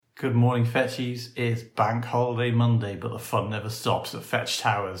Good morning, Fetchies. It's Bank Holiday Monday, but the fun never stops at Fetch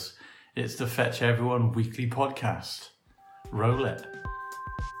Towers. It's the Fetch Everyone weekly podcast. Roll it.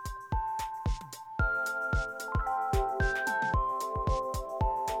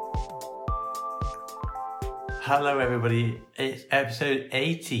 Hello, everybody. It's episode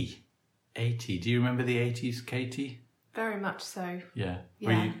 80. 80. Do you remember the 80s, Katie? Very much so. Yeah.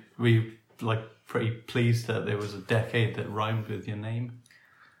 Yeah. Were you pretty pleased that there was a decade that rhymed with your name?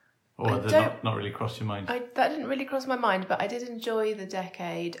 Or did that not really cross your mind? That didn't really cross my mind, but I did enjoy the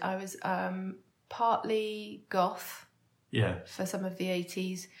decade. I was partly goth for some of the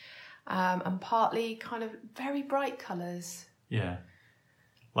 80s and partly kind of very bright colours. Yeah.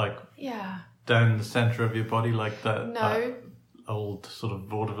 Down the centre of your body like that, No. that old sort of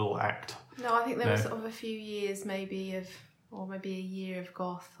vaudeville act. No, I think there was sort of a few years maybe maybe a year of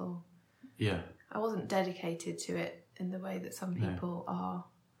goth. Yeah. I wasn't dedicated to it in the way that some people are.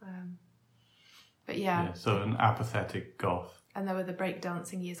 But yeah. So an apathetic goth. And there were the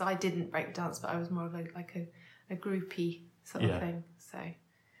breakdancing years. I didn't breakdance, but I was more of a groupie sort of thing. So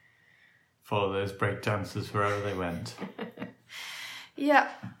follow those breakdancers wherever they went. Yeah.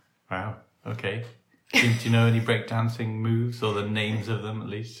 Wow. Okay. Do you know any breakdancing moves or the names of them at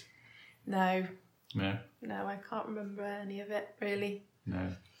least? No. No. No, I can't remember any of it really.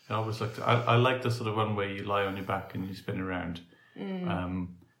 No. I always I like the sort of one where you lie on your back and you spin around.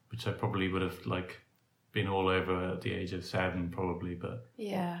 Which I probably would have been all over at the age of 7 probably, but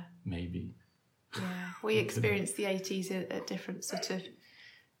maybe. Yeah, we experienced the 80s at different sort of,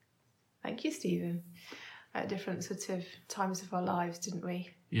 thank you Stephen, at different sort of times of our lives, didn't we?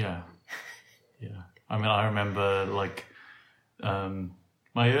 Yeah. I mean, I remember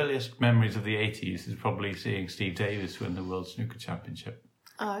my earliest memories of the 80s is probably seeing Steve Davis win the World Snooker Championship.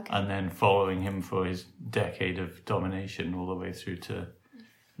 Oh, okay. And then following him for his decade of domination all the way through to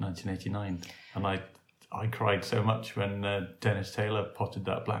 1989, and I cried so much when Dennis Taylor potted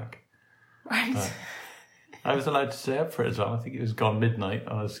that black. Right. But I was allowed to stay up for it as well. I think it was gone midnight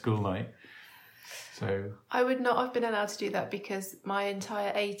on a school night. So I would not have been allowed to do that because my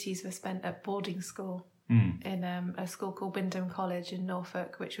entire 80s were spent at boarding school in a school called Wyndham College in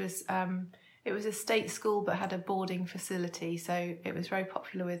Norfolk, which was it was a state school but had a boarding facility, so it was very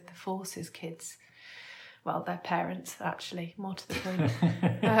popular with the forces kids. Well, their parents, actually, more to the point.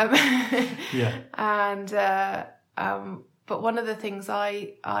 But one of the things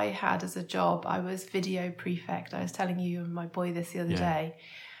I had as a job, I was video prefect. I was telling you and my boy this the other day.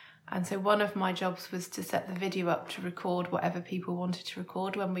 And so one of my jobs was to set the video up to record whatever people wanted to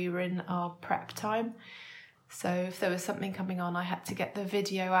record when we were in our prep time. So if there was something coming on, I had to get the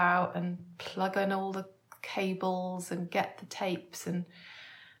video out and plug in all the cables and get the tapes and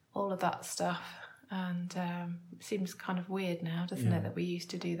all of that stuff. And it seems kind of weird now, doesn't it, that we used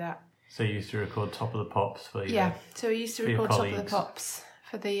to do that. So you used to record Top of the Pops for your Yeah, so we used to record Top of the Pops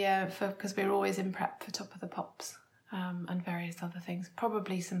because we were always in prep for Top of the Pops and various other things.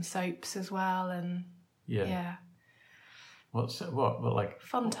 Probably some soaps as well and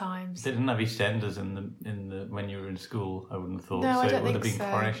fun times. They didn't have EastEnders in the when you were in school, I wouldn't have thought. No, so I don't it would think have been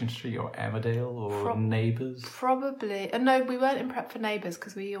so. Coronation Street or Emmerdale or Neighbours. Probably. No, we weren't in prep for Neighbours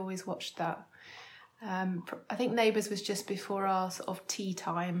because we always watched that. I think Neighbours was just before our sort of tea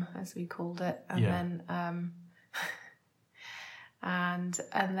time, as we called it, and then and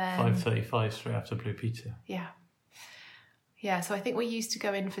then 5:35 straight after Blue Peter. Yeah. So I think we used to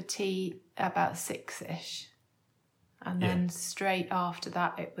go in for tea about 6ish, and then straight after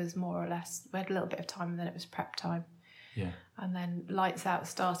that it was more or less we had a little bit of time, and then it was prep time. Yeah. And then Lights Out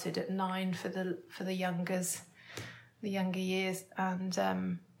started at 9 for the younger years, and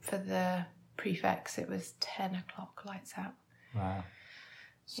for the prefects it was 10 o'clock Lights Out. Wow.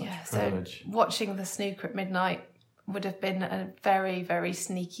 Such a privilege. So watching the snooker at midnight would have been a very, very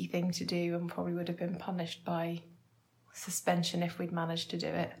sneaky thing to do, and probably would have been punished by suspension if we'd managed to do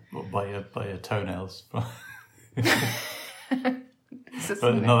it. Well, by your toenails. But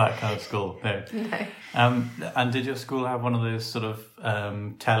not that kind of school, no. And did your school have one of those sort of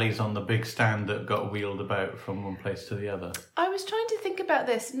tellies on the big stand that got wheeled about from one place to the other? I was trying to think about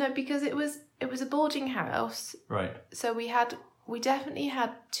this. No, because it was a boarding house. Right. So we definitely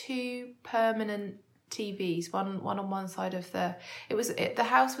had 2 permanent TVs, one on one side of the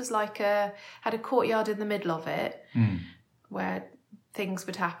house was had a courtyard in the middle of it where things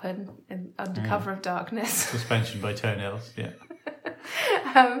would happen under cover of darkness. Suspension by toenails, yeah.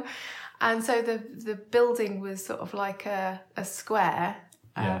 And so the building was sort of like a square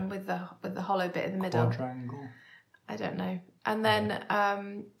with the hollow bit in the middle. Quadrangle? I don't know. And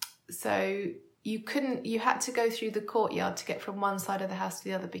then so you had to go through the courtyard to get from one side of the house to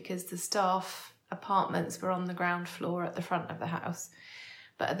the other because the staff apartments were on the ground floor at the front of the house.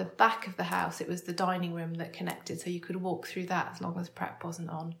 But at the back of the house, it was the dining room that connected, so you could walk through that as long as prep wasn't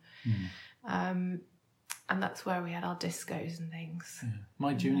on. And that's where we had our discos and things. Yeah.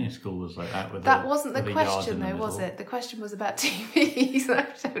 My junior school was like that. That wasn't the question, though, was it? The question was about TVs.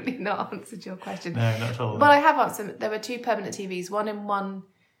 I've totally not answered your question. No, not at all. But I have answered. There were 2 permanent TVs, one in one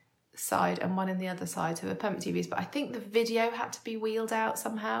side and one in the other side. So the permanent TVs. But I think the video had to be wheeled out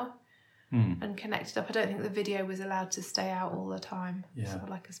somehow and connected up. I don't think the video was allowed to stay out all the time. Yeah. Sort of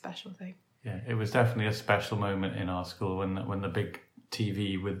like a special thing. Yeah, it was definitely a special moment in our school when the big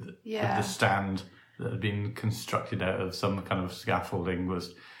TV with the stand that had been constructed out of some kind of scaffolding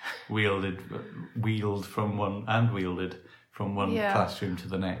was wielded from one classroom to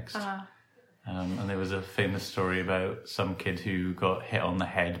the next. And there was a famous story about some kid who got hit on the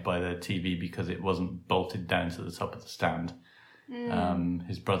head by the TV because it wasn't bolted down to the top of the stand.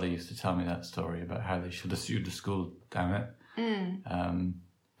 His brother used to tell me that story about how they should have sued the school, damn it.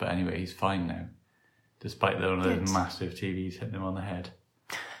 But anyway, he's fine now, despite one of those massive TVs hitting him on the head.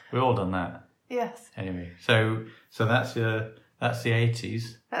 We've all done that. Yes. Anyway, so that's the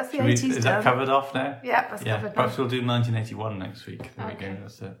 80s. That's the 80s. Is that covered off now? Yeah, that's covered. Perhaps we'll do 1981 next week. There we go.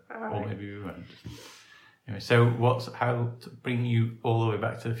 That's it. Or maybe we won't. Anyway, so how to bring you all the way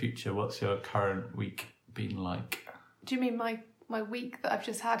back to the future? What's your current week been like? Do you mean my week that I've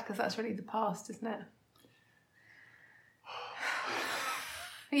just had? Because that's really the past, isn't it?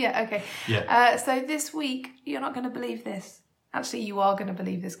 Yeah. Okay. Yeah. So this week, you're not going to believe this. Actually, you are going to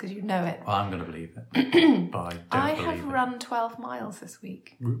believe this because you know it. Well, I'm going to believe it. But I have run 12 miles this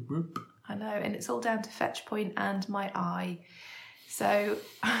week. Whoop, whoop. I know, and it's all down to Fetch Point and my eye. So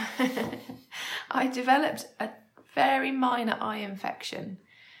I developed a very minor eye infection,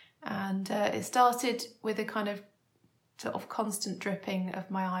 and it started with a kind of sort of constant dripping of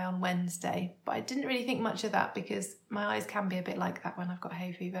my eye on Wednesday. But I didn't really think much of that because my eyes can be a bit like that when I've got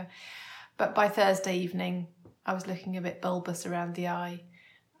hay fever. But by Thursday evening, I was looking a bit bulbous around the eye,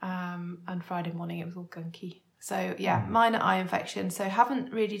 and Friday morning it was all gunky. So yeah, minor eye infection. So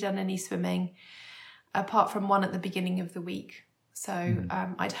haven't really done any swimming, apart from one at the beginning of the week. So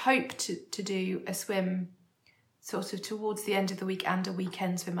I'd hoped to do a swim sort of towards the end of the week and a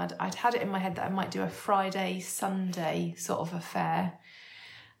weekend swim. I'd had it in my head that I might do a Friday, Sunday sort of affair,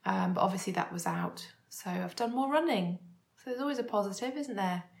 but obviously that was out. So I've done more running. So there's always a positive, isn't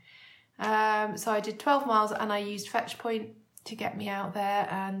there? So I did 12 miles and I used Fetch Point to get me out there,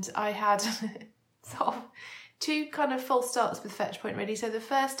 and I had sort of 2 kind of false starts with Fetch Point really. So the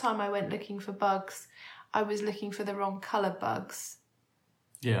first time I went looking for bugs, I was looking for the wrong colour bugs.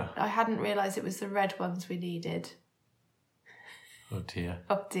 Yeah. I hadn't realised it was the red ones we needed. Oh dear.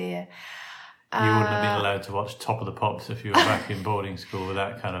 Oh dear. You wouldn't have been allowed to watch Top of the Pops if you were back in boarding school with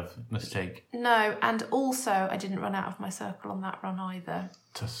that kind of mistake. No, and also I didn't run out of my circle on that run either.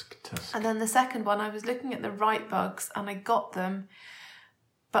 Tusk. And then the second one, I was looking at the right bugs and I got them,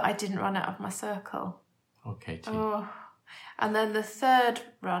 but I didn't run out of my circle. Okay, Oh. And then the third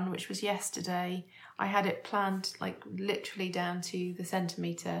run, which was yesterday, I had it planned like literally down to the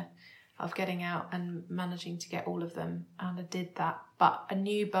centimetre of getting out and managing to get all of them, and I did that. But a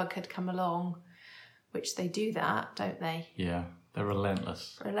new bug had come along, which they do that, don't they? Yeah, they're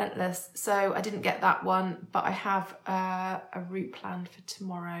relentless. So I didn't get that one, but I have a route planned for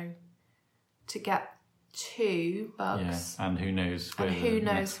tomorrow to get 2 bugs. Yeah, and who knows where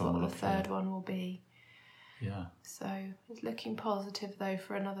what the third one will be. Yeah. So it's looking positive though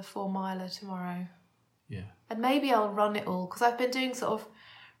for another 4-miler tomorrow. Yeah. And maybe I'll run it all, because I've been doing sort of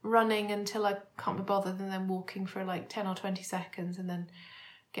running until I can't be bothered and then walking for like 10 or 20 seconds and then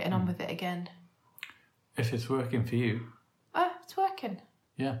getting on with it again. If it's working for you. Oh, it's working.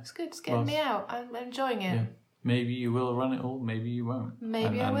 Yeah. It's good. It's getting me out. I'm enjoying it. Yeah. Maybe you will run it all, maybe you won't.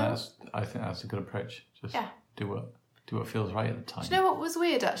 Maybe I will. I think that's a good approach. Just do what feels right at the time. Do you know what was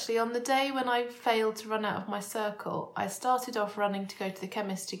weird actually? On the day when I failed to run out of my circle, I started off running to go to the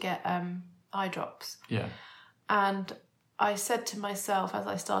chemist to get eye drops. Yeah. And I said to myself as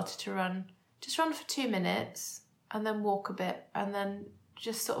I started to run, just run for 2 minutes and then walk a bit and then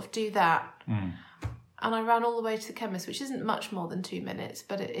just sort of do that. And I ran all the way to the chemist, which isn't much more than 2 minutes,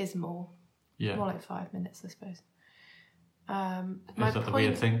 but it is more. Yeah. More like 5 minutes, I suppose. Is that the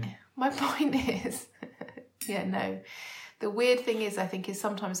weird thing? My point is, the weird thing is, I think, is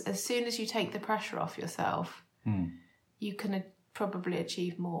sometimes as soon as you take the pressure off yourself, you can probably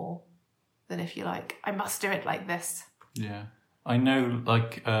achieve more than if you're like, I must do it like this. Yeah. I know,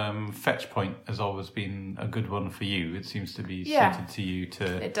 like, Fetch Point has always been a good one for you. It seems to be suited to you.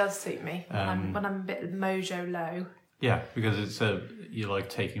 It does suit me when I'm a bit mojo low. Yeah, because you're like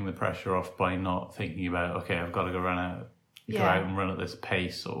taking the pressure off by not thinking about, okay, I've got to go out and run at this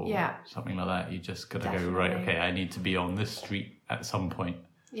pace or something like that. You just got to go, right, okay, I need to be on this street at some point.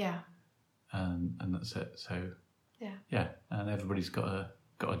 Yeah. And that's it. So yeah, and everybody's got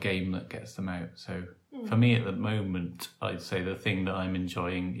a game that gets them out. So for me at the moment, I'd say the thing that I'm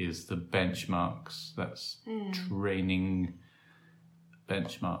enjoying is the benchmarks. That's training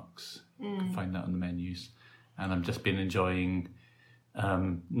benchmarks. You can find that on the menus. And I've just been enjoying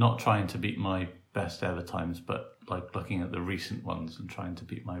not trying to beat my best ever times, but like looking at the recent ones and trying to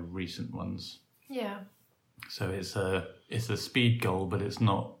beat my recent ones. Yeah. So it's a speed goal, but it's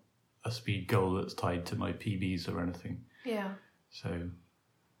not a speed goal that's tied to my PBs or anything. Yeah. So,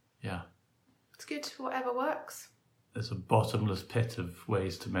 yeah. It's good, whatever works. There's a bottomless pit of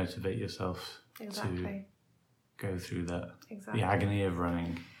ways to motivate yourself to go through that. Exactly. The agony of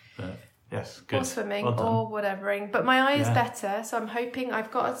running. But yes, good. Or swimming or whatevering. But my eye is better, so I'm hoping, I've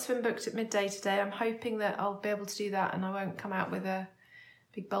got a swim booked at midday today. I'm hoping that I'll be able to do that and I won't come out with a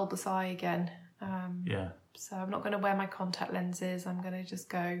big bulbous eye again. So I'm not going to wear my contact lenses. I'm going to just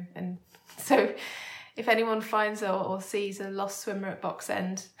go. And so if anyone finds or sees a lost swimmer at Box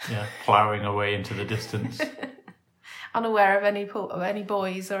End, ploughing away into the distance, unaware of any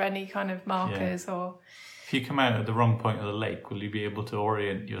buoys or any kind of markers, or if you come out at the wrong point of the lake, will you be able to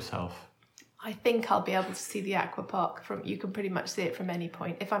orient yourself? I think I'll be able to see the aqua park you can pretty much see it from any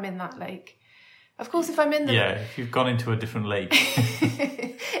point if I'm in that lake. Of course, if I'm in the if you've gone into a different lake.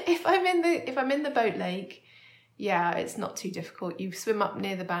 if I'm in the boat lake, it's not too difficult. You swim up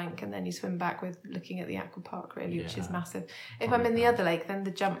near the bank and then you swim back with looking at the aqua park, really, which is massive. If I'm in the other lake, then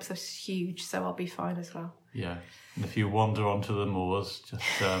the jumps are huge, so I'll be fine as well. Yeah, and if you wander onto the moors, just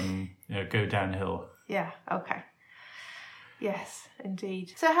go downhill. Yeah. Okay. Yes,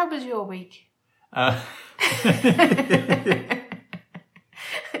 indeed. So, how was your week? You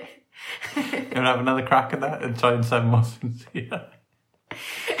want to have another crack at that and try and sound more sincere?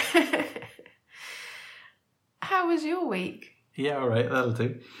 How was your week? Yeah, all right, that'll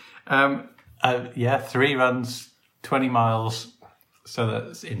do. 3 runs, 20 miles. So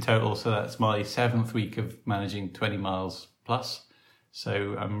that's in total. So that's my 7th week of managing 20 miles plus.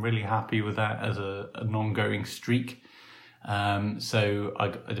 So I'm really happy with that as an ongoing streak. So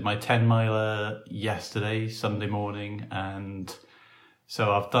I did my 10 miler yesterday, Sunday morning, and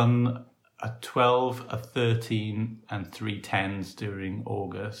so I've done a 12, a 13 and 3 10s during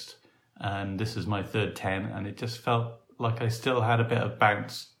August, and this is my 3rd 10, and it just felt like I still had a bit of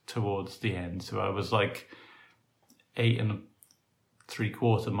bounce towards the end. So I was like 8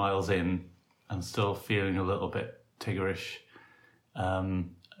 3/4 miles in and still feeling a little bit tiggerish.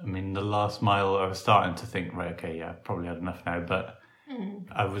 I mean, the last mile I was starting to think, right, okay, I've probably had enough now, but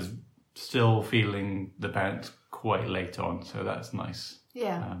I was still feeling the bounce quite late on, so that's nice.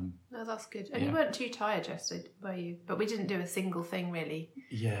 Yeah, no, that's good. And you weren't too tired yesterday, were you? But we didn't do a single thing, really.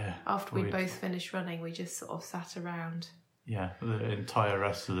 Yeah. After we both finished running, we just sort of sat around. Yeah, the entire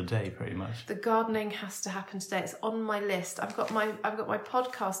rest of the day, pretty much. The gardening has to happen today. It's on my list. I've got my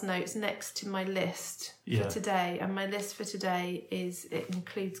podcast notes next to my list for today, and my list for today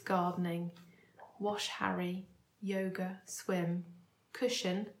includes gardening, wash Harry, yoga, swim,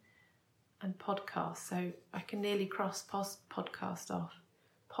 cushion, and podcast. So I can nearly cross podcast off.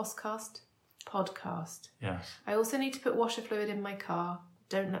 Podcast. Yes. I also need to put washer fluid in my car.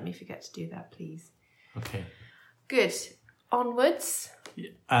 Don't let me forget to do that, please. Okay. Good. Onwards.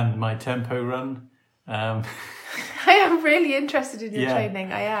 And my tempo run. I am really interested in your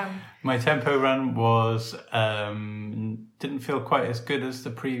training. I am. My tempo run was didn't feel quite as good as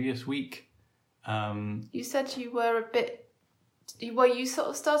the previous week. You said you were a bit. Well, you sort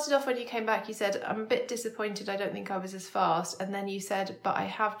of started off when you came back. You said, "I'm a bit disappointed. I don't think I was as fast." And then you said, "But I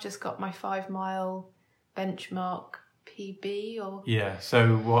have just got my 5 mile benchmark PB." Or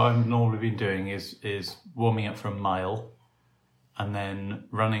so what I've normally been doing is warming up for a mile, and then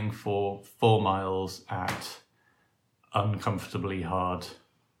running for 4 miles at uncomfortably hard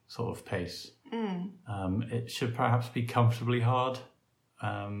sort of pace. It should perhaps be comfortably hard,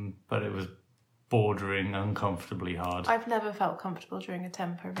 but it was bordering uncomfortably hard. I've never felt comfortable during a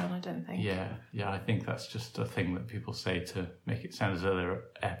tempo run, I don't think. Yeah, I think that's just a thing that people say to make it sound as though they're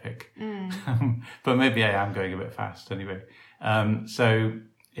epic. But maybe I am going a bit fast anyway. So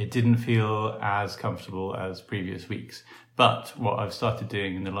it didn't feel as comfortable as previous weeks. But what I've started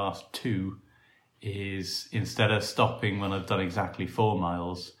doing in the last 2 is, instead of stopping when I've done exactly 4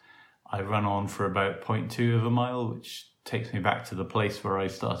 miles, I run on for about 0.2 of a mile, which takes me back to the place where I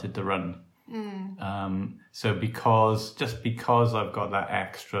started to run. So because I've got that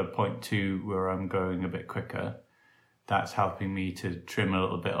extra 0.2 where I'm going a bit quicker, that's helping me to trim a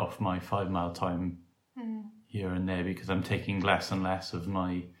little bit off my 5 mile time here and there, because I'm taking less and less of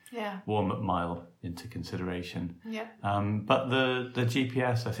my warm-up mile into consideration. Yeah. But the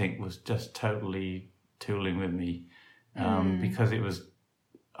GPS, I think, was just totally tooling with me, because it was.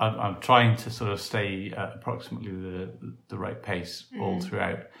 I'm trying to sort of stay at approximately the right pace all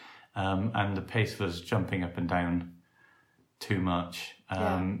throughout, and the pace was jumping up and down too much.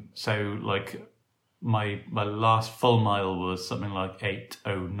 So like my last full mile was something like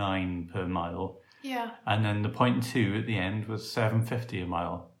 8:09 per mile. Yeah. And then the 0.2 at the end was 7:50 a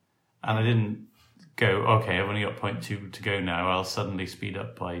mile. And I didn't go, okay, I've only got 0.2 to go now, I'll suddenly speed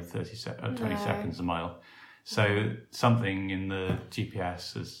up by 20 seconds a mile. So something in the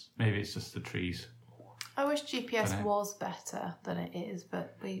GPS is, maybe it's just the trees. I wish GPS was better than it is,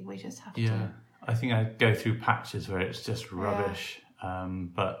 but we just have to. Yeah, I think I go through patches where it's just rubbish.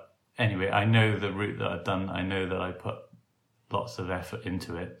 But anyway, I know the route that I've done. I know that I put lots of effort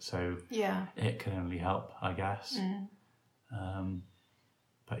into it, so it can only help, I guess.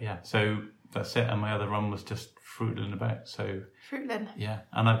 But yeah, so that's it. And my other run was just fruitling about. So fruitling. Yeah,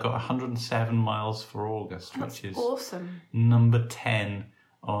 and I've got 107 miles for August, which is awesome. Number 10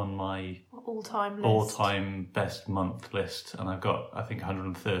 on my all-time best month list, and I've got, I think,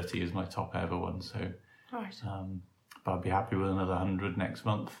 130 is my top ever one. So right. But I'll be happy with another 100 next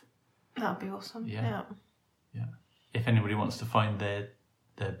month. That'd be awesome. Yeah. If anybody wants to find their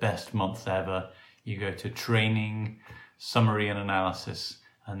best month ever, you go to training, summary and analysis,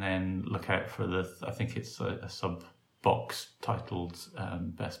 and then look out for I think it's a sub box titled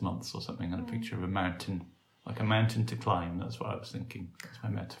best months or something, and a picture of a mountain, like a mountain to climb. That's what I was thinking. That's my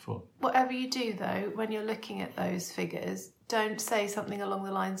metaphor. Whatever you do, though, when you're looking at those figures, don't say something along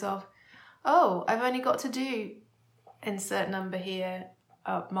the lines of, oh, I've only got to do insert number here,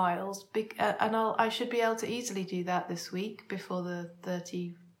 miles, and I should be able to easily do that this week before the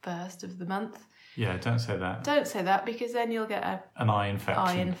 31st of the month. Yeah, don't say that. Don't say that, because then you'll get an eye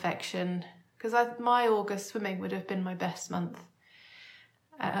infection. Because my August swimming would have been my best month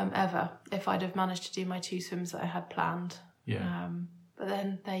ever if I'd have managed to do my 2 swims that I had planned. Yeah. But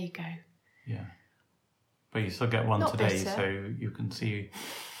then there you go. Yeah. But you still get one Not today, bitter. so you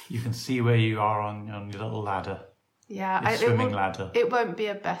can see where you are on your little ladder. Yeah, your swimming ladder. It won't be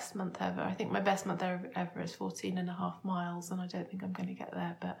a best month ever. I think my best month ever is 14.5 miles, and I don't think I'm going to get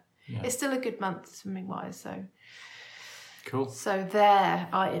there, but it's still a good month swimming wise. So cool. So there,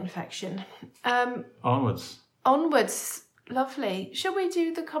 eye infection. Onwards. Lovely. Shall we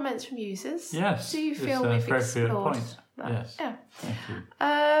do the comments from users? Yes. Do you feel we've explored that? Yes. Yeah. Thank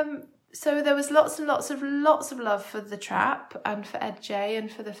you. So there was lots of love for the trap and for Ed J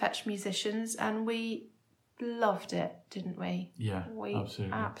and for the Fetch musicians, and we loved it, didn't we? Yeah, we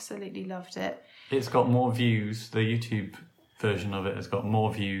absolutely loved it. It's got more views. The YouTube version of it has got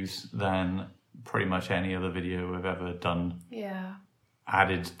more views than pretty much any other video we've ever done. Yeah.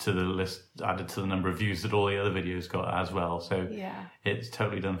 Added to the list, added to the number of views that all the other videos got as well. So it's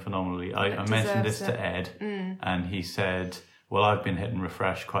totally done phenomenally. I mentioned this to Ed, and he said, well, I've been hitting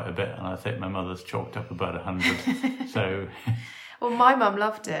refresh quite a bit, and I think my mother's chalked up about 100. So, well, my mum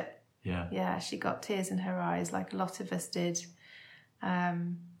loved it. Yeah, she got tears in her eyes, like a lot of us did.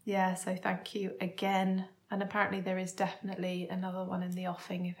 So thank you again. And apparently there is definitely another one in the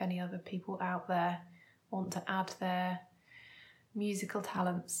offing if any other people out there want to add their musical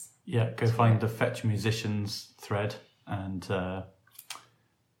talents. Yeah, go find the Fetch Musicians thread and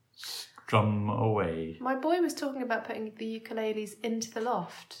strum away. My boy was talking about putting the ukuleles into the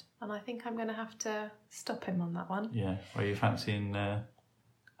loft, and I think I'm going to have to stop him on that one. Yeah, are you fancying...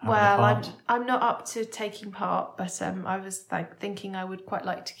 Well, I'm not up to taking part, but I was thinking I would quite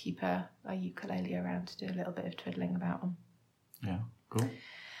like to keep a ukulele around to do a little bit of twiddling about them. Yeah, cool.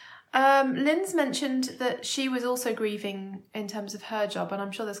 Lynn's mentioned that she was also grieving in terms of her job, and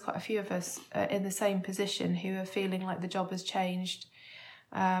I'm sure there's quite a few of us in the same position who are feeling like the job has changed.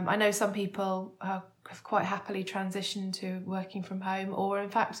 I know some people have quite happily transitioned to working from home, or in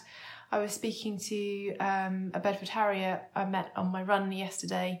fact, I was speaking to a Bedford Harrier I met on my run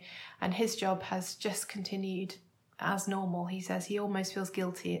yesterday, and his job has just continued as normal. He says he almost feels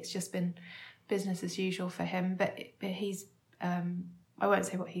guilty. It's just been business as usual for him, but he's... I won't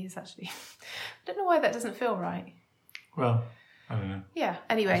say what he is, actually. I don't know why that doesn't feel right. Well, I don't know. Yeah,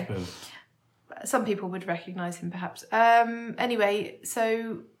 anyway. Some people would recognise him, perhaps. Anyway,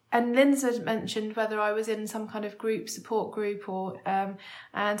 so And Lynn's had mentioned whether I was in some kind of group, support group, or and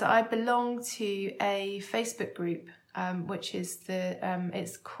I belong to a Facebook group, which is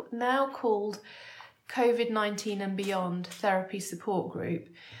it's now called COVID-19 and Beyond Therapy Support Group,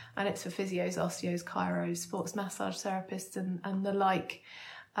 and it's for physios, osteos, chiros, sports massage therapists, and the like.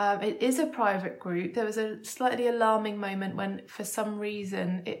 It is a private group. There was a slightly alarming moment when, for some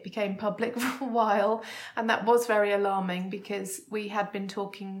reason, it became public for a while, and that was very alarming because we had been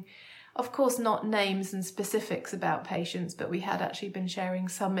talking, of course, not names and specifics about patients, but we had actually been sharing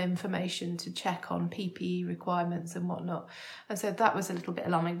some information to check on PPE requirements and whatnot. And so that was a little bit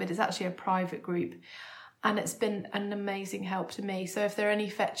alarming, but it's actually a private group, and it's been an amazing help to me. So if there are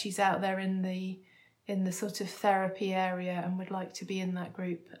any fetchies out there in the sort of therapy area and would like to be in that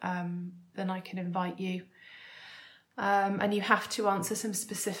group, then I can invite you. And you have to answer some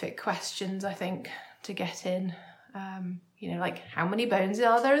specific questions, I think, to get in. Like, how many bones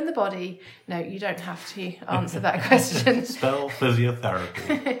are there in the body? No, you don't have to answer that question. Spell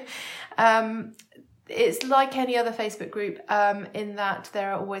physiotherapy. It's like any other Facebook group, in that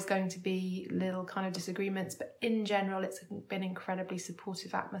there are always going to be little kind of disagreements, but in general, it's been incredibly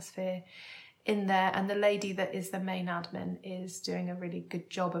supportive atmosphere in there, and the lady that is the main admin is doing a really good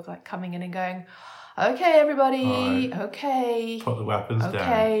job of like coming in and going, okay everybody, right. Okay, put the weapons down,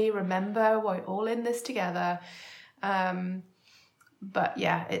 okay, remember we're all in this together. But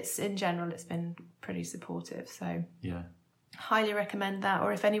yeah, it's in general it's been pretty supportive, so yeah, highly recommend that.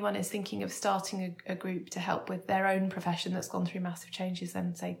 Or if anyone is thinking of starting a group to help with their own profession that's gone through massive changes,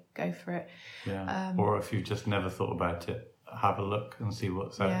 then say go for it. Yeah. Or if you've just never thought about it, have a look and see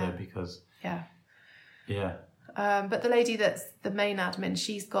what's out there, because but the lady that's the main admin,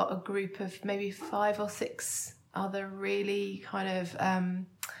 she's got a group of maybe 5 or 6 other really kind of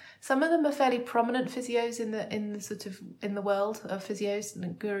some of them are fairly prominent physios in the world of physios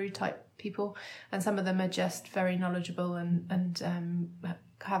and guru type people, and some of them are just very knowledgeable and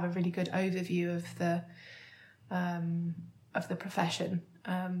have a really good overview of the profession.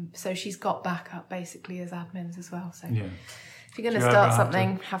 So she's got backup basically as admins as well. So if you're going to start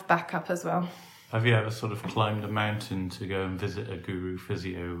something, have backup as well. Have you ever sort of climbed a mountain to go and visit a guru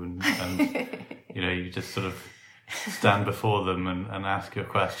physio and you just sort of stand before them and ask your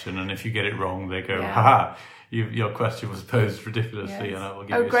question, and if you get it wrong, they go, haha, your question was posed ridiculously, and I will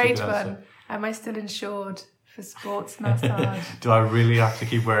give you a great stupid one. answer. Am I still insured for sports massage? Do I really have to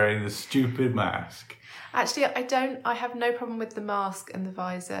keep wearing the stupid mask? Actually, I don't. I have no problem with the mask and the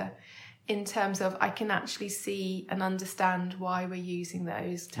visor, in terms of I can actually see and understand why we're using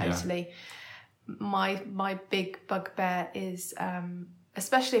those totally. Yeah. My big bugbear is,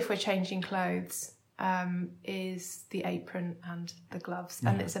 especially if we're changing clothes, is the apron and the gloves.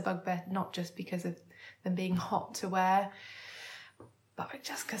 And it's a bugbear not just because of them being hot to wear, but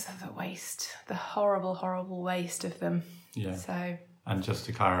just because of the waste, the horrible, horrible waste of them. Yeah. So. And just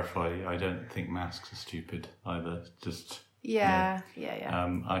to clarify, I don't think masks are stupid either. Just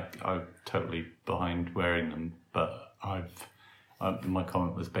I'm totally behind wearing them, but my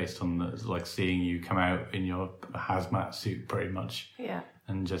comment was based on like seeing you come out in your hazmat suit pretty much,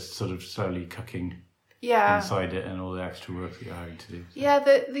 and just sort of slowly cooking inside it, and all the extra work that you're having to do. So. Yeah,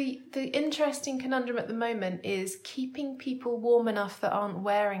 the interesting conundrum at the moment is keeping people warm enough that aren't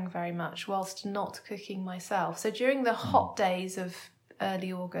wearing very much whilst not cooking myself. So during the hot days of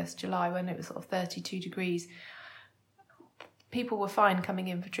early August, July, when it was sort of 32 degrees, people were fine coming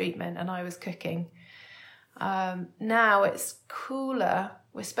in for treatment and I was cooking. Now it's cooler.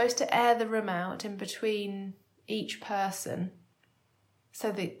 We're supposed to air the room out in between each person,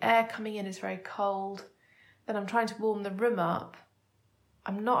 so the air coming in is very cold. Then I'm trying to warm the room up.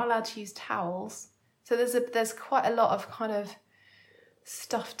 I'm not allowed to use towels, so there's quite a lot of kind of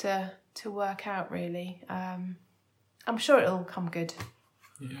stuff to work out really. I'm sure it'll come good.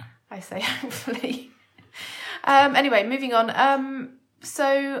 Yeah, I say hopefully. Anyway, moving on.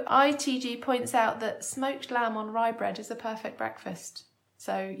 So ITG points out that smoked lamb on rye bread is a perfect breakfast.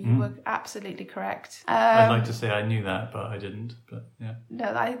 So you were absolutely correct. I'd like to say I knew that, but I didn't. But yeah. No,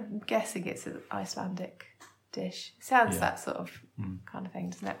 I'm guessing it's an Icelandic dish. Sounds that sort of kind of thing,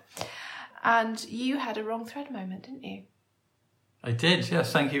 doesn't it? And you had a wrong thread moment, didn't you? I did,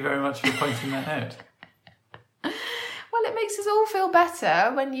 yes. Thank you very much for pointing that out. Well, it makes us all feel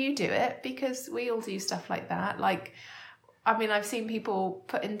better when you do it, because we all do stuff like that. Like, I mean, I've seen people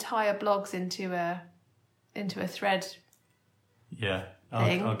put entire blogs into a thread. Yeah,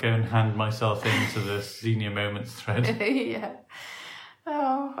 I'll go and hand myself into the senior moments thread. Yeah.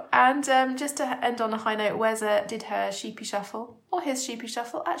 Oh, and just to end on a high note, Weza did her sheepy shuffle, or his sheepy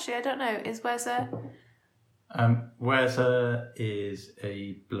shuffle. Actually, I don't know. Is Weza Weza is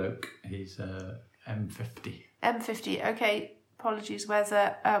a bloke. He's M50. M50. Okay, apologies,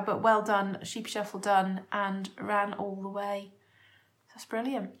 Weza, but well done. Sheep Shuffle done and ran all the way. That's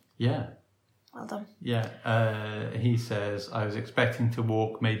brilliant. Yeah. Well done. Yeah. He says, I was expecting to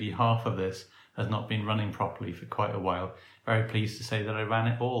walk maybe half of this. Has not been running properly for quite a while. Very pleased to say that I ran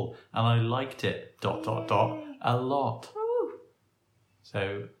it all and I liked it. ... A lot. Ooh.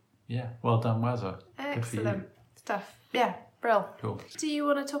 So yeah, well done, Wazza. Excellent stuff. Yeah, brill. Cool. Do you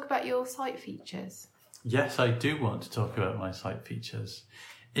want to talk about your site features? Yes, I do want to talk about my site features.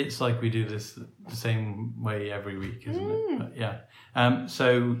 It's like we do this the same way every week, isn't it? But yeah.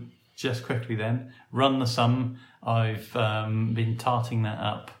 So just quickly then, Run the Sum. I've been tarting that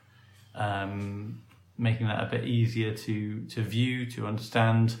up, making that a bit easier to view, to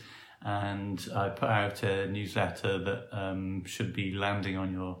understand. And I put out a newsletter that should be landing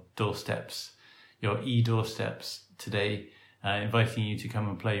on your doorsteps, your e-doorsteps today, inviting you to come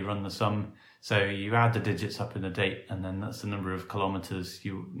and play Run the Sum. So you add the digits up in a date, and then that's the number of kilometres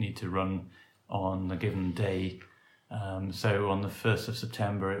you need to run on a given day. So on the 1st of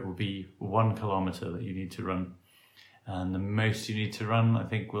September, it will be 1 kilometre that you need to run. And the most you need to run, I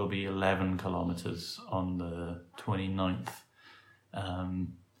think, will be 11 kilometres on the 29th.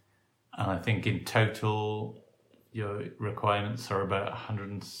 And I think in total, your requirements are about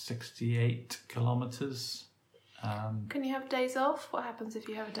 168 kilometres. Can you have days off? What happens if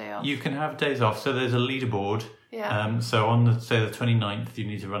you have a day off? You can have days off. So there's a leaderboard. Yeah. So on the 29th, you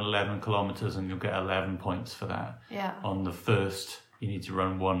need to run 11 kilometres and you'll get 11 points for that. Yeah. On the 1st, you need to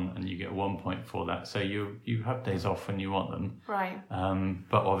run 1 and you get 1 point for that. So you have days off when you want them. Right.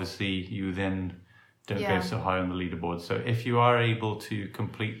 But obviously you then don't go so high on the leaderboard. So if you are able to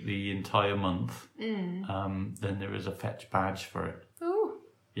complete the entire month, then there is a fetch badge for it. Ooh.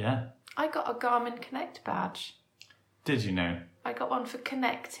 Yeah. I got a Garmin Connect badge. Did you know? I got one for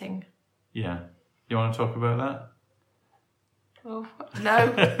connecting. Yeah. You want to talk about that? Oh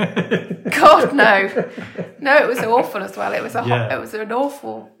no! God no! No, it was awful as well. It was it was an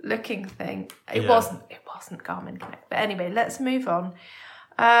awful looking thing. It wasn't Garmin Connect. But anyway, let's move on.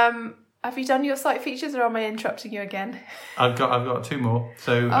 Have you done your site features, or am I interrupting you again? I've got 2 more.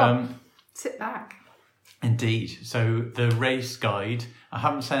 So sit back. Indeed. So the race guide, I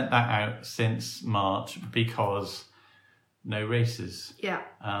haven't sent that out since March because no races. Yeah.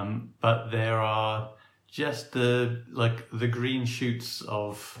 But there are just the green shoots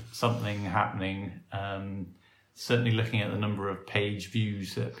of something happening. Certainly looking at the number of page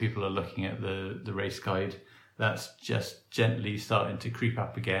views that people are looking at the race guide, that's just gently starting to creep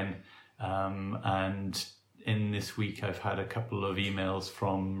up again. And in this week, I've had a couple of emails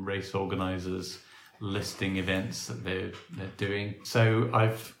from race organisers listing events that they're doing. So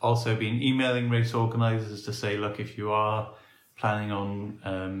I've also been emailing race organisers to say, look, if you are planning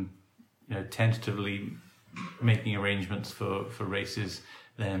on tentatively making arrangements for races,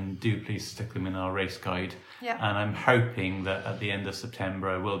 then do please stick them in our race guide. Yeah. And I'm hoping that at the end of September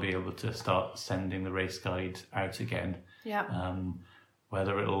I will be able to start sending the race guide out again. Yeah.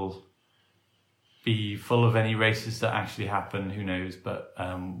 Whether it'll be full of any races that actually happen, who knows, but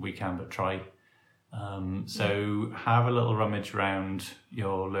we can but try. So have a little rummage around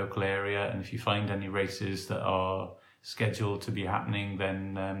your local area, and if you find any races that are scheduled to be happening,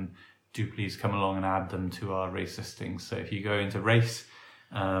 then do please come along and add them to our race listings. So if you go into race,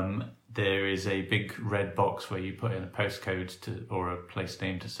 there is a big red box where you put in a postcode or a place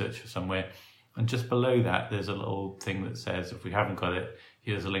name to search for somewhere, and just below that there's a little thing that says, if we haven't got it,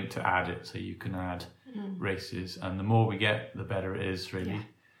 here's a link to add it, so you can add races, and the more we get, the better it is, really. Yeah.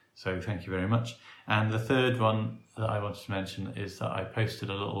 So thank you very much. And the third one that I wanted to mention is that I posted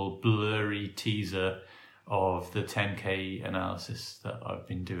a little blurry teaser of the 10K analysis that I've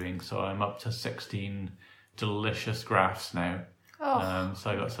been doing. So I'm up to 16 delicious graphs now. Oh. So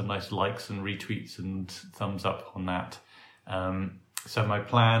I got some nice likes and retweets and thumbs up on that. So my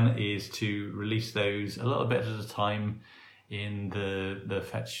plan is to release those a little bit at a time in the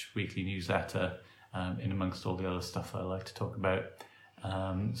Fetch Weekly newsletter, in amongst all the other stuff that I like to talk about.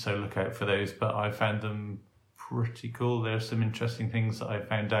 So look out for those, but I found them pretty cool. There are some interesting things that I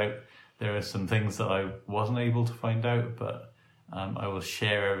found out. There are some things that I wasn't able to find out, but I will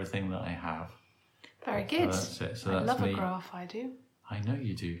share everything that I have. Very good. So that's it. So I that's love me. A graph, I do. I know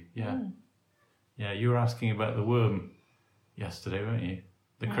you do, yeah. Yeah, you were asking about the worm yesterday, weren't you?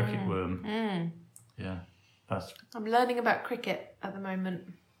 The cricket worm. Yeah. I'm learning about cricket at the moment.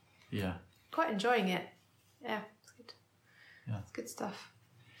 Yeah. Quite enjoying it. Yeah, it's good. Yeah. It's good stuff.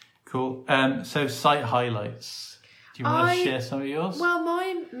 Cool. So site highlights. Do you want to share some of yours? Well,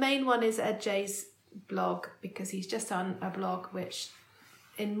 my main one is Ed J's blog because he's just done a blog which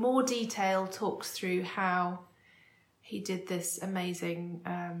in more detail talks through how he did this amazing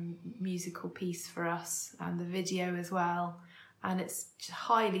musical piece for us and the video as well. And it's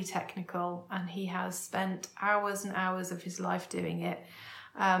highly technical, and he has spent hours and hours of his life doing it.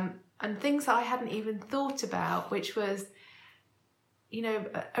 And things that I hadn't even thought about, which was, you know,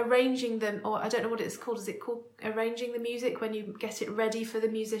 arranging them, or I don't know what it's called. Is it called arranging the music when you get it ready for the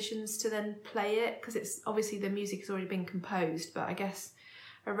musicians to then play it? Because it's obviously the music has already been composed, but I guess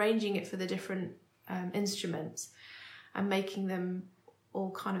arranging it for the different instruments and making them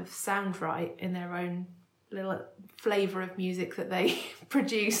all kind of sound right in their own little flavour of music that they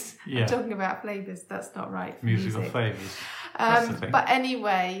produce. Yeah. I'm talking about flavours, that's not right. Musical flavours. But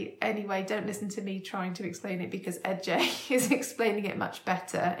anyway, don't listen to me trying to explain it because Ed J is explaining it much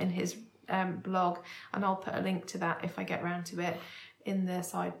better in his blog, and I'll put a link to that if I get round to it in the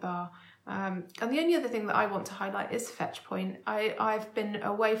sidebar. And the only other thing that I want to highlight is Fetchpoint. I've been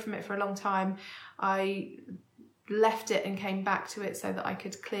away from it for a long time. I left it and came back to it so that I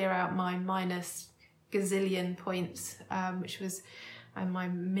could clear out my minus gazillion points, which was my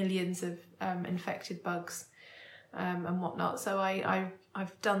millions of infected bugs and whatnot. So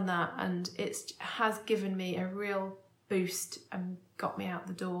I've done that, and it has given me a real boost and got me out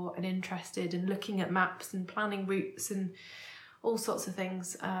the door and interested in looking at maps and planning routes and all sorts of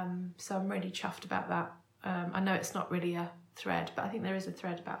things. So I'm really chuffed about that. I know it's not really a thread, but I think there is a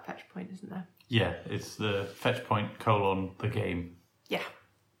thread about Fetchpoint, isn't there? Yeah, it's the Fetchpoint : the game. Yeah,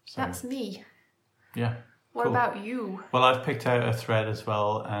 so, that's me. Yeah. What about you? Well, I've picked out a thread as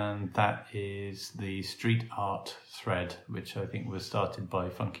well, and that is the street art thread, which I think was started by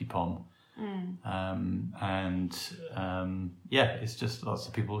Funky Pom. It's just lots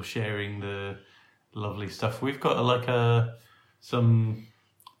of people sharing the lovely stuff. We've got some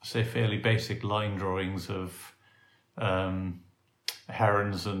fairly basic line drawings of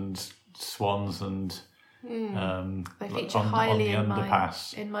herons and swans and they feature on highly the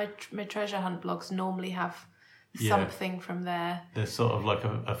underpass. in my treasure hunt blogs. Normally have something from there. They're sort of like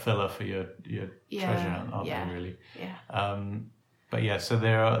a filler for your treasure hunt, aren't they, really? Yeah. So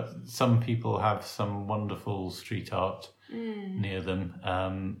there are some people have some wonderful street art near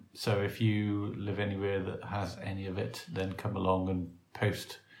them. So if you live anywhere that has any of it, then come along and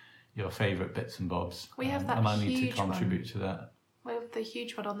post your favourite bits and bobs. We have that and I need huge to contribute one. to that. We have the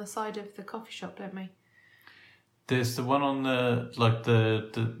huge one on the side of the coffee shop, don't we? There's the one on the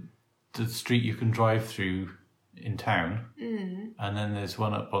street you can drive through in town, and then there's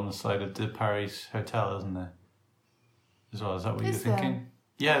one up on the side of the Paris Hotel, isn't there? As well, is that what you're thinking?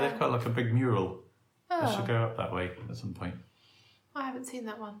 Yeah, they've got like a big mural. I should go up that way at some point. I haven't seen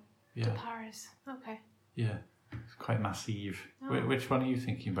that one. Yeah. To Paris. Okay. Yeah, it's quite massive. Which one are you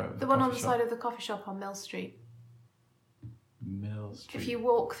thinking about? The one on the side of the coffee shop on Mill Street. Mill Street. If you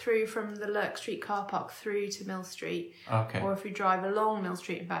walk through from the Lurk Street car park through to Mill Street, or if you drive along Mill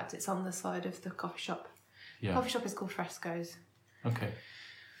Street, in fact, it's on the side of the coffee shop. Yeah. The coffee shop is called Frescoes. Okay,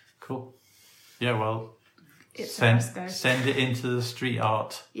 cool. Yeah, well, it's send it into the street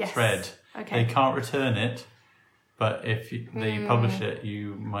art thread. Okay. They can't return it, but if they publish it,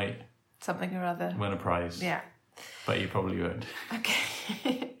 you might something or other win a prize. Yeah, but you probably won't.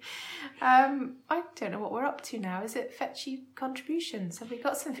 Okay. I don't know what we're up to now. Is it Fetchy contributions? Have we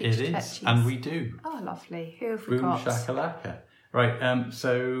got some featured Fetchies? And we do. Oh, lovely. Who have we got? Boom shakalaka. Right,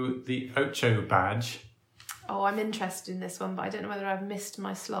 so the Ocho badge. Oh, I'm interested in this one, but I don't know whether I've missed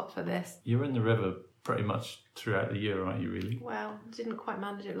my slot for this. You're in the river pretty much throughout the year, aren't you, really? Well, didn't quite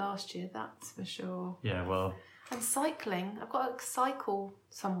manage it last year, that's for sure. Yeah, well... And cycling. I've got to cycle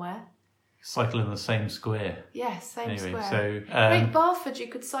somewhere. Cycle in the same square. Yes, same square. So, Great Barford, you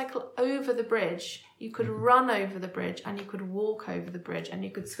could cycle over the bridge, you could run over the bridge, and you could walk over the bridge, and you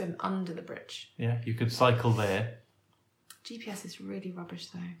could swim under the bridge. Yeah, you could cycle there. GPS is really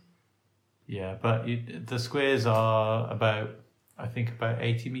rubbish, though. Yeah, but the squares are about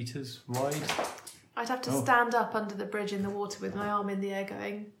 80 metres wide. I'd have to stand up under the bridge in the water with my arm in the air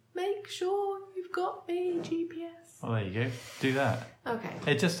going, make sure you've got me, GPS. Well, there you go. Do that. Okay.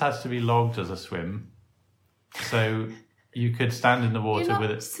 It just has to be logged as a swim. So you could stand in the water You're not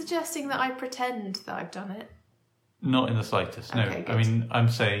with it. Suggesting that I pretend that I've done it? Not in the slightest, no. Okay, good. I mean, I'm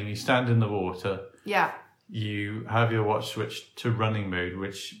saying you stand in the water. Yeah. You have your watch switched to running mode,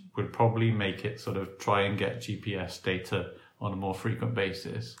 which would probably make it sort of try and get GPS data on a more frequent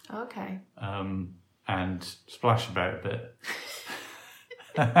basis. Okay. And splash about a bit.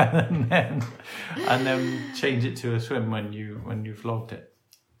 and then change it to a swim when you've logged it.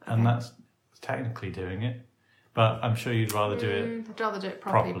 Okay. And that's technically doing it. But I'm sure you'd rather do it. I'd rather do it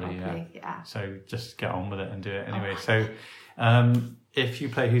properly. Yeah. So just get on with it and do it anyway. So if you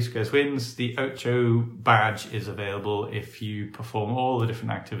play Who Squares Wins, the Ocho badge is available if you perform all the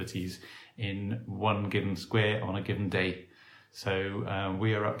different activities in one given square on a given day. So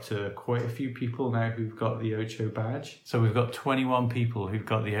we are up to quite a few people now who've got the Ocho badge. So we've got 21 people who've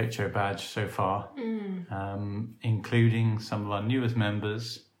got the Ocho badge so far, including some of our newest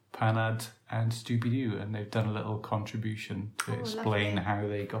members, Panad and Stupidoo, and they've done a little contribution to explain how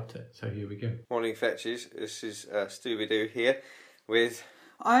they got it. So here we go. Morning, Fetches. This is Stupidoo here with...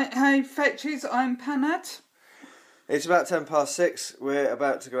 Hey, Fetches, I'm Panad. It's about 6:10. We're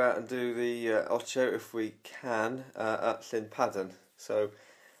about to go out and do the Ocho, if we can, at Llyn-Padden. So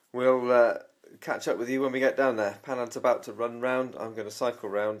we'll catch up with you when we get down there. Panad's about to run round, I'm going to cycle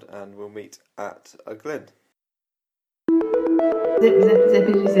round, and we'll meet at a Glyn. Zip, zip,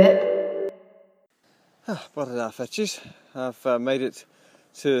 zippity zip. Bore Fetches. I've made it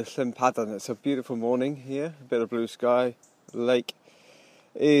to Llyn-Padden. It's a beautiful morning here, a bit of blue sky. The lake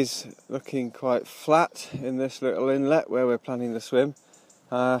is looking quite flat in this little inlet where we're planning to swim.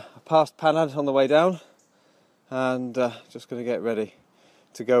 I passed Panad on the way down and just going to get ready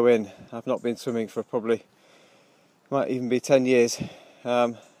to go in. I've not been swimming for probably, might even be 10 years.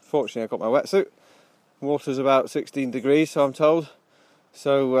 Fortunately I got my wetsuit. Water's about 16 degrees, so I'm told.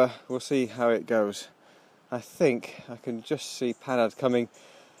 So we'll see how it goes. I think I can just see Panad coming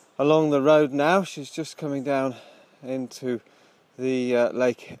along the road now. She's just coming down into the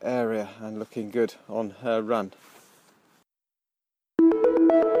lake area and looking good on her run.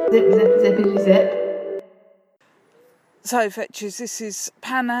 Zip, zip, zippity zip. So, Fetches, this is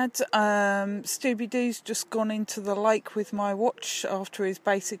Panad. Stupidoo's just gone into the lake with my watch after his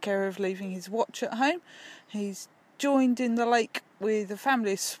basic error of leaving his watch at home. He's joined in the lake with a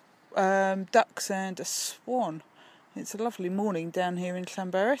family of ducks and a swan. It's a lovely morning down here in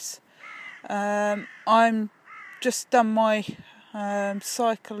Llanberis. I'm just done my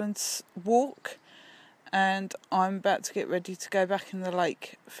cycle and walk, and I'm about to get ready to go back in the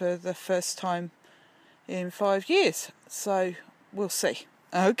lake for the first time in 5 years, so we'll see.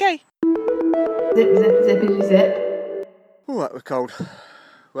 Okay. Zip, zip, zippity zip. Oh, that was cold.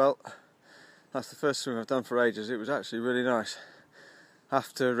 Well, that's the first swim I've done for ages. It was actually really nice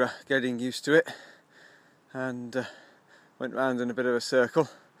after getting used to it, and went round in a bit of a circle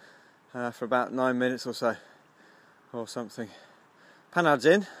for about 9 minutes or so, or something. Panad's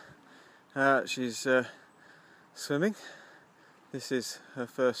in. She's swimming. This is her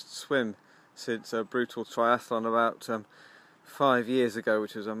first swim since a brutal triathlon about 5 years ago,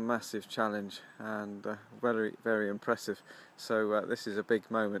 which was a massive challenge and very, very impressive. So this is a big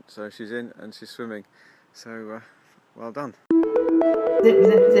moment. So she's in and she's swimming. So well done. Zip,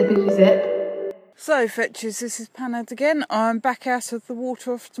 zip, zippity zip. So, Fetches, this is Panad again. I'm back out of the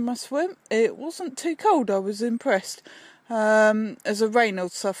water after my swim. It wasn't too cold, I was impressed. As a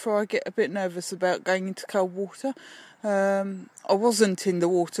Raynaud sufferer, I get a bit nervous about going into cold water. I wasn't in the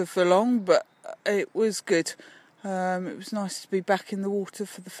water for long, but it was good. It was nice to be back in the water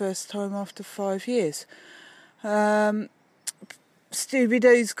for the first time after 5 years.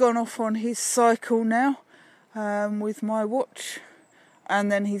 Stupidoo's gone off on his cycle now with my watch, and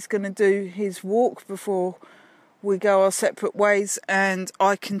then he's going to do his walk before we go our separate ways, and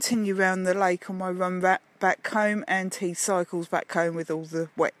I continue round the lake on my run back home, and he cycles back home with all the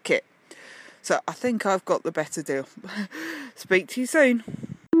wet kit. So I think I've got the better deal. Speak to you soon.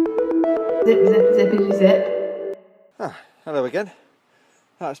 Zip, zip, zippity zip. Hello again.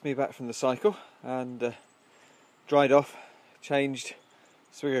 That's me back from the cycle and dried off, changed,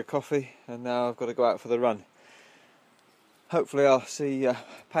 swig of coffee, and now I've got to go out for the run. Hopefully I'll see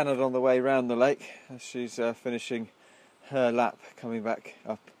Panad on the way round the lake as she's finishing her lap coming back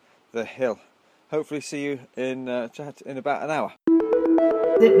up the hill. Hopefully see you in about an hour.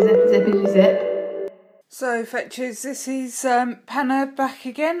 Zip, zip, zippity zip. So, Fetches, this is Panad back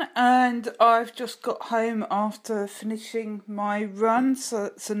again, and I've just got home after finishing my run, so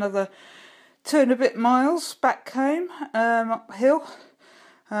it's another 2 and a bit miles back home, uphill.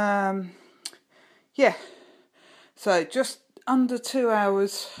 Yeah, so just under 2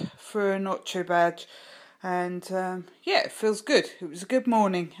 hours for an Ocho badge, and yeah, it feels good. It was a good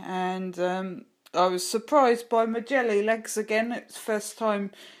morning, and I was surprised by my jelly legs again. It's the first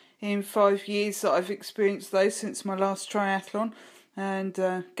time in 5 years that I've experienced those since my last triathlon, and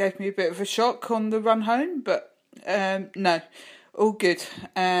gave me a bit of a shock on the run home, but no, all good.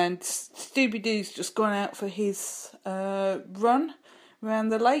 And Stupidoo's just gone out for his run around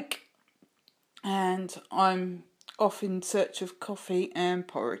the lake, and I'm off in search of coffee and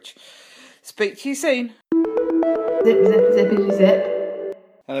porridge. Speak to you soon. Zip, zip, zippity zip.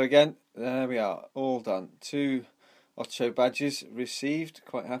 Hello again. There we are, all done. 2 Ocho badges received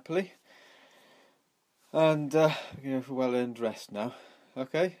quite happily. And we're going for well-earned rest now.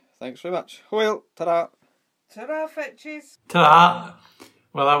 Okay, thanks very much. Wheel, ta-da! Ta-da, Fetchies. Ta-da!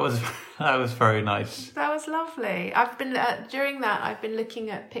 Well, that was very nice. That was lovely. I've been during that. I've been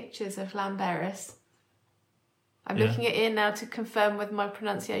looking at pictures of Llanberis. I'm looking at Ian now to confirm whether my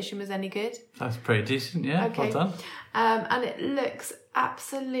pronunciation was any good. That's pretty decent, yeah. Okay. Well done. And it looks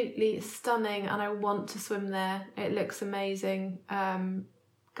absolutely stunning, and I want to swim there. It looks amazing.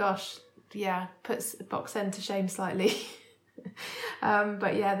 Gosh, yeah, puts Box End to shame slightly.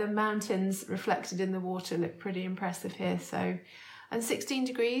 But yeah, the mountains reflected in the water look pretty impressive here. So, and 16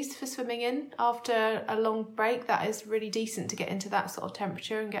 degrees for swimming in after a long break. That is really decent to get into that sort of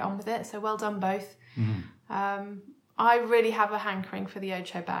temperature and get on with it. So well done both. I really have a hankering for the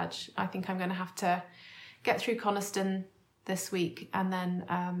Ocho badge. I think I'm going to have to get through Coniston this week and then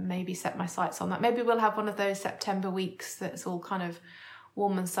maybe set my sights on that. Maybe we'll have one of those September weeks that's all kind of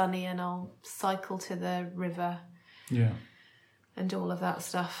warm and sunny, and I'll cycle to the river. Yeah. And all of that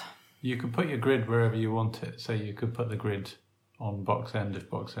stuff. You could put your grid wherever you want it. So you could put the grid on Box End if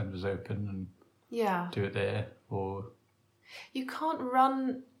Box End was open and do it there. Or you can't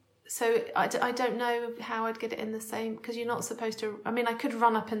run. So I don't know how I'd get it in the same, because you're not supposed to. I mean, I could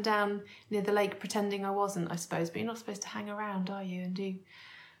run up and down near the lake pretending I wasn't, I suppose, but you're not supposed to hang around, are you, and do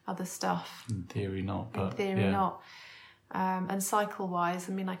other stuff? In theory not. But in theory not. And cycle-wise,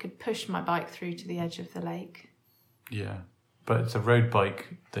 I mean, I could push my bike through to the edge of the lake. Yeah. But it's a road bike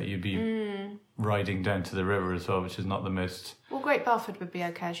that you'd be riding down to the river as well, which is not the most... Well, Great Barford would be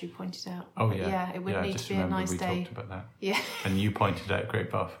okay, as you pointed out. Oh, but yeah. Yeah, it would need to be a nice day. We talked about that. Yeah. And you pointed out Great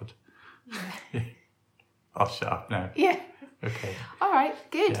Barford. Yeah. I'll shut up now. Yeah. Okay. All right,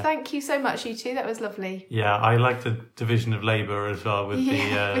 good. Yeah. Thank you so much, you two. That was lovely. Yeah, I like the division of labour as well with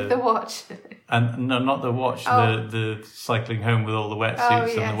with the watch. And no, not the watch, the cycling home with all the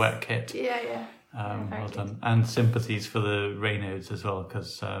wetsuits and the wet kit. Yeah. Well done. And sympathies for the Raynaud's as well,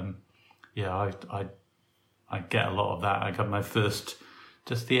 because I get a lot of that. I got my first,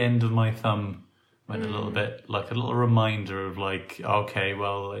 just the end of my thumb went a little bit, like a little reminder of like, okay,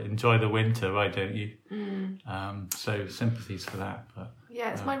 well, enjoy the winter, why don't you? So sympathies for that. But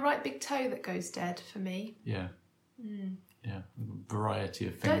yeah, it's my right big toe that goes dead for me. Yeah. Yeah, variety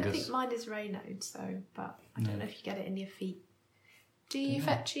of fingers. I don't think mine is Raynaud's though, but I don't know if you get it in your feet. Do you,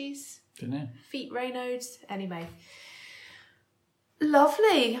 Fetchies? Don't know. Feet Raynaud's? Anyway.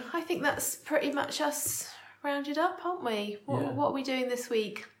 Lovely. I think that's pretty much us rounded up, aren't we? What are we doing this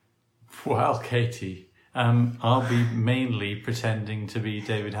week? Well, Katie, I'll be mainly pretending to be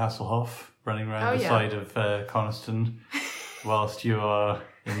David Hasselhoff running around the side of Coniston whilst you are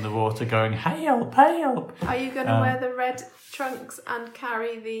in the water going, help, help. Are you going to wear the red trunks and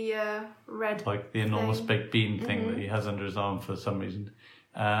carry the red like the enormous big bean thing that he has under his arm for some reason?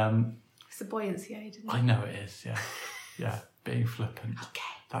 It's a buoyancy aid, isn't it? I know it is, yeah. Yeah, being flippant. Okay.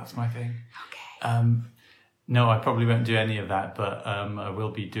 That's my thing. Okay. No, I probably won't do any of that, but I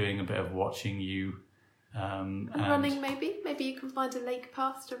will be doing a bit of watching you. And running, maybe? Maybe you can find a lake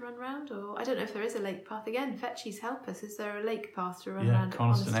path to run round, or I don't know if there is a lake path. Again, Fetchies, help us. Is there a lake path to run round? Yeah,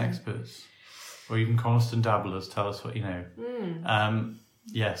 Coniston experts. Or even Coniston dabblers, tell us what you know.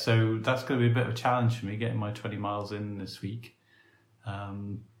 Yeah, so that's going to be a bit of a challenge for me, getting my 20 miles in this week.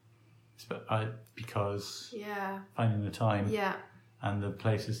 Because finding the time and the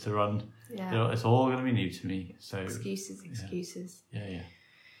places to run, it's all going to be new to me. So excuses.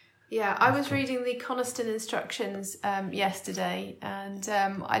 Yeah, I was reading the Coniston instructions yesterday, and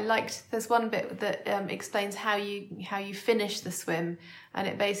I liked. There's one bit that explains how you finish the swim, and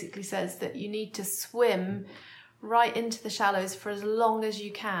it basically says that you need to swim right into the shallows for as long as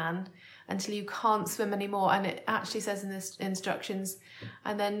you can until you can't swim anymore. And it actually says in the instructions,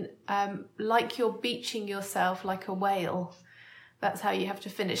 and then like you're beaching yourself like a whale. That's how you have to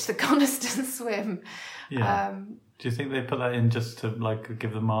finish the Coniston swim. Yeah. Do you think they put that in just to like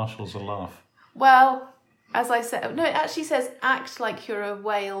give the marshals a laugh? Well, as I said, no, it actually says act like you're a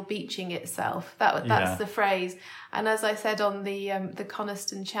whale beaching itself. That's the phrase. And as I said on the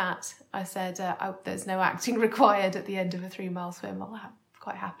Coniston chat, I said there's no acting required at the end of a 3-mile swim. I'll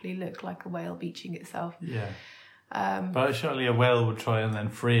quite happily look like a whale beaching itself. Yeah. But surely a whale would try and then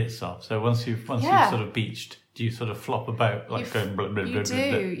free itself. So once you've sort of beached, do you sort of flop about like going blah, blah, blah, you blah, do.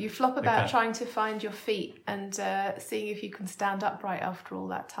 Blah. You flop about trying to find your feet and seeing if you can stand upright after all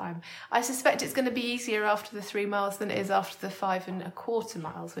that time. I suspect it's going to be easier after the 3 miles than it is after the 5 1/4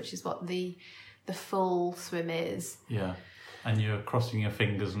 miles, which is what the full swim is. Yeah. And you're crossing your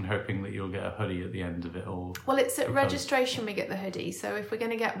fingers and hoping that you'll get a hoodie at the end of it all. Well, it's at registration we get the hoodie, so if we're going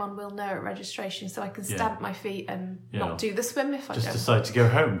to get one, we'll know at registration, so I can stamp my feet and not do the swim if I don't. Just decide to go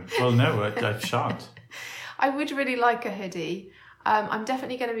home. Well, no, I shan't. I would really like a hoodie. I'm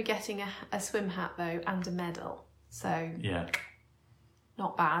definitely going to be getting a swim hat though, and a medal. So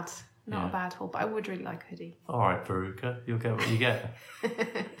not bad. Not a bad haul, but I would really like a hoodie. All right, Veruca, you'll get what you get.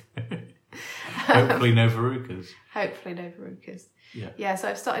 Hopefully no Verucas. Hopefully no Verucas. Yeah, so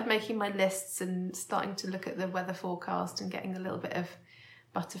I've started making my lists and starting to look at the weather forecast and getting a little bit of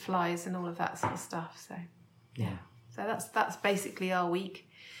butterflies and all of that sort of stuff. So so that's basically our week.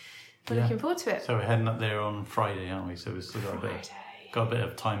 We're looking forward to it. So we're heading up there on Friday, aren't we? So we've still got a bit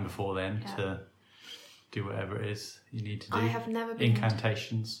of time before then to do whatever it is you need to do. I have never been.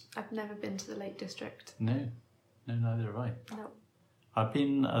 Incantations. I've never been to the Lake District. No, neither have I. No. I've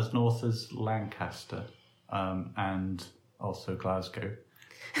been as north as Lancaster, and also Glasgow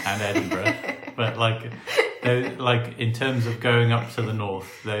and Edinburgh. But like in terms of going up to the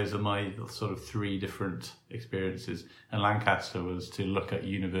north, those are my sort of 3 different experiences. And Lancaster was to look at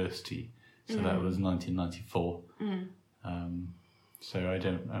university, so that was 1994. So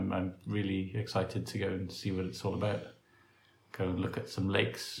I'm really excited to go and see what it's all about. Go and look at some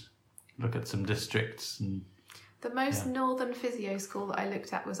lakes, look at some districts. And the most northern physio school that I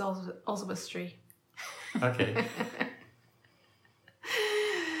looked at was Oswestry. Okay.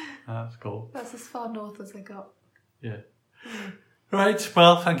 That's cool. That's as far north as I got. Yeah. Right,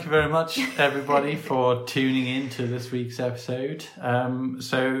 well, thank you very much, everybody, for tuning in to this week's episode.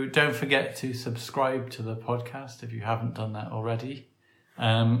 So don't forget to subscribe to the podcast if you haven't done that already.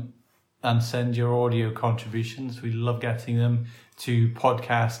 And send your audio contributions. We love getting them to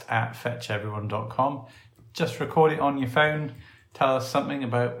podcast@fetcheveryone.com. Just record it on your phone. Tell us something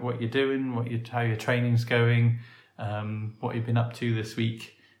about what you're doing, how your training's going, what you've been up to this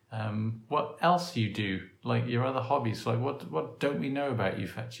week. What else you do, like your other hobbies, like what don't we know about you,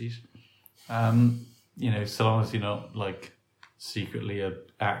 Fetchies? So long as you're not like secretly an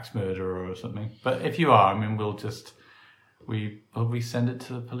axe murderer or something. But if you are, I mean, will we send it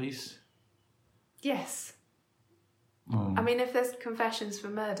to the police? Yes. I mean, if there's confessions for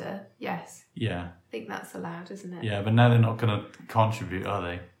murder, yes. Yeah. I think that's allowed, isn't it? Yeah, but now they're not going to contribute, are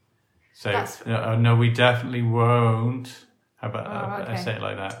they? So no, we definitely won't. How about I say it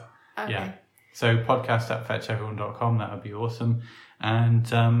like that? Okay. Yeah. So podcast@fetcheveryone.com, that would be awesome. And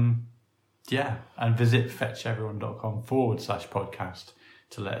and visit fetcheveryone.com/podcast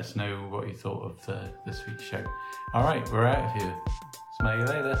to let us know what you thought of this week's show. All right, we're out of here. Smell you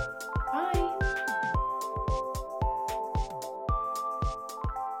later. Bye.